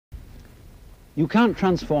You can't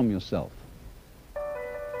transform yourself.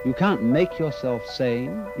 You can't make yourself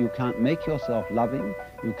sane, you can't make yourself loving,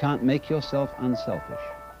 you can't make yourself unselfish.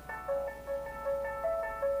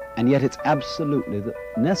 And yet it's absolutely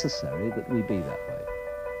necessary that we be that way.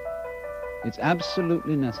 It's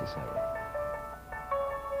absolutely necessary.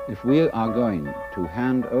 If we are going to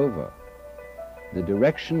hand over the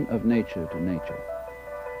direction of nature to nature,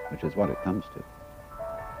 which is what it comes to,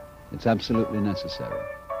 it's absolutely necessary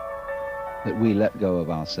that we let go of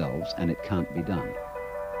ourselves, and it can't be done.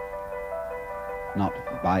 Not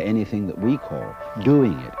by anything that we call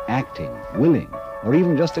doing it, acting, willing, or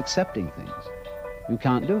even just accepting things. You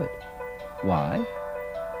can't do it. Why?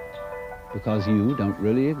 Because you don't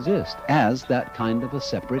really exist as that kind of a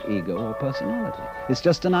separate ego or personality. It's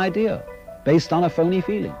just an idea based on a phony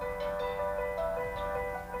feeling.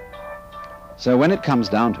 So when it comes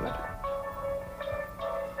down to it,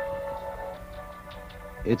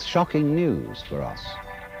 it's shocking news for us,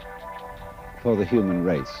 for the human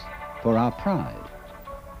race, for our pride.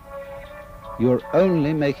 You're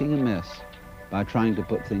only making a mess by trying to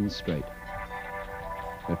put things straight.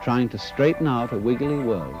 You're trying to straighten out a wiggly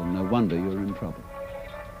world, and no wonder you're in trouble.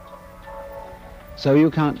 So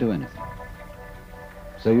you can't do anything.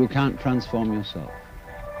 So you can't transform yourself.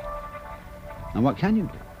 And what can you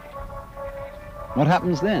do? What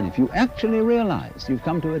happens then if you actually realize you've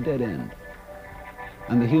come to a dead end?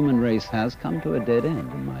 And the human race has come to a dead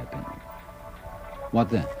end, in my opinion. What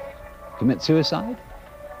then? Commit suicide?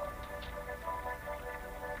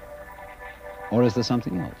 Or is there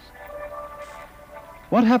something else?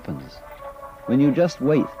 What happens when you just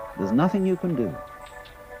wait? There's nothing you can do.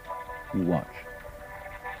 You watch.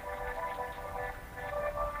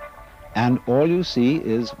 And all you see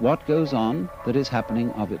is what goes on that is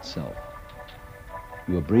happening of itself.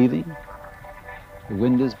 You are breathing, the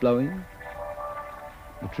wind is blowing,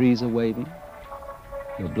 the trees are waving,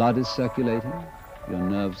 your blood is circulating, your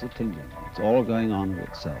nerves are tingling. It's all going on of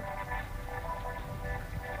itself.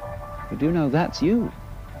 But you know, that's you.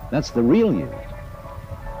 That's the real you.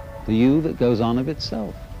 The you that goes on of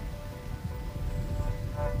itself.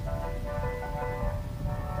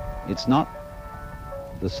 It's not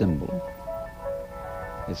the symbol.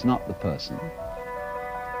 It's not the person.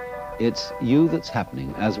 It's you that's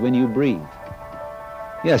happening, as when you breathe.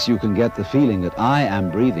 Yes, you can get the feeling that I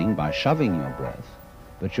am breathing by shoving your breath,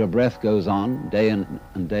 but your breath goes on day in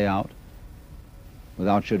and day out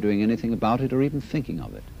without your doing anything about it or even thinking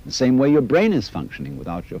of it. The same way your brain is functioning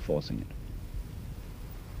without your forcing it.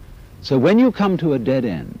 So when you come to a dead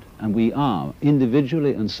end, and we are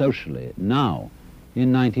individually and socially now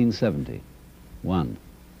in 1971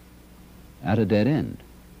 at a dead end,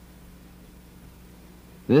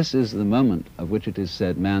 this is the moment of which it is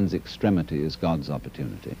said man's extremity is God's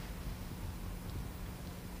opportunity.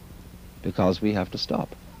 Because we have to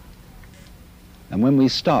stop. And when we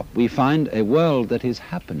stop, we find a world that is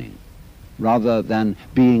happening rather than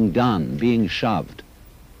being done, being shoved.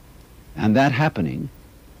 And that happening,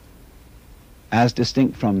 as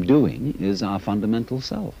distinct from doing, is our fundamental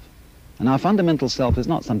self. And our fundamental self is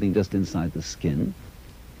not something just inside the skin.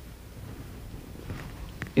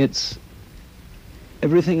 It's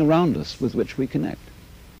everything around us with which we connect.